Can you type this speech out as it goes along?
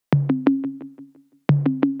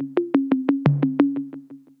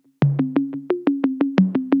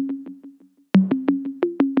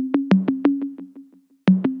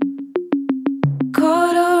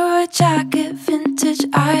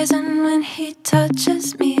he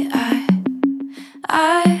touches me,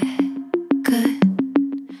 I could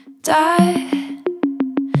die.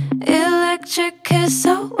 Electric kiss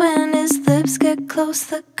out when his lips get close.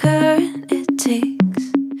 The current, it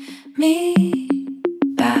takes me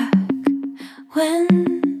back when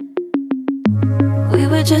we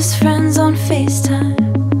were just friends on Facetime,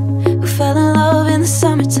 who fell in love in the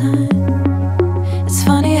summertime. It's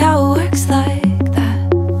funny how it works like that.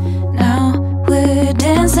 Now we're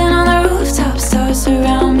dancing on the rooftop, stars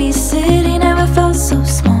surround me. City never felt so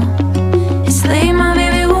small. It's late, my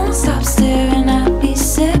baby won't stop staring at me,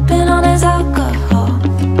 sipping on his alcohol.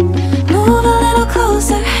 Move a little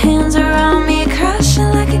closer, hands around me,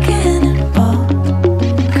 crashing like a cannonball,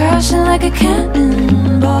 crashing like a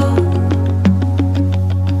cannonball.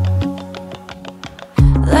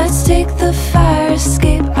 Let's take the fire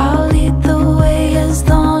escape, I'll lead the way as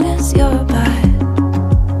long as you're by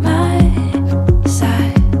my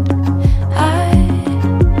side. I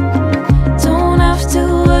don't have to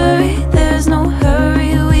worry, there's no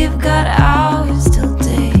hurry, we've got hours till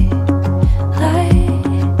daylight.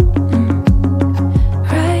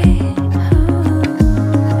 Right?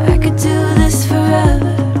 I could do this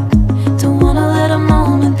forever, don't wanna let a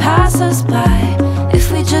moment pass us by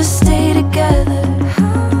if we just stay together.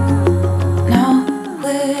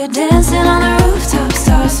 Dancing on the rooftop,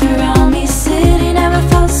 stars surround me. City never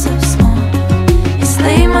felt so small. It's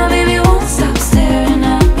late, my baby won't stop staring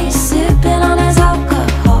at me, sipping on his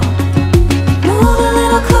alcohol. Move a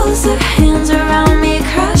little closer, hands around me,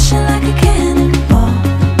 crashing like a cannonball,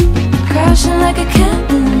 crashing like a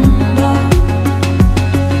cannonball.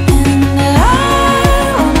 And I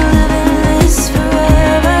wanna live in this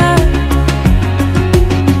forever.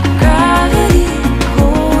 Gravity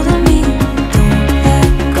holding me, don't let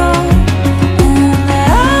go.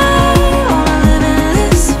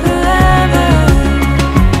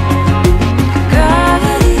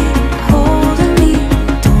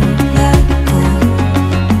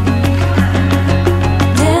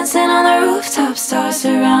 Stars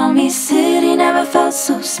surround me, city never felt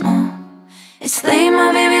so small. It's late,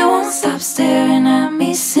 my baby won't stop staring at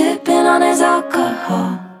me, sipping on his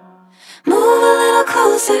alcohol. Move a little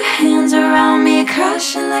closer, hands around me,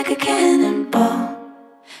 crashing like a cannonball,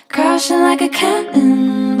 crashing like a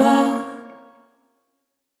cannonball.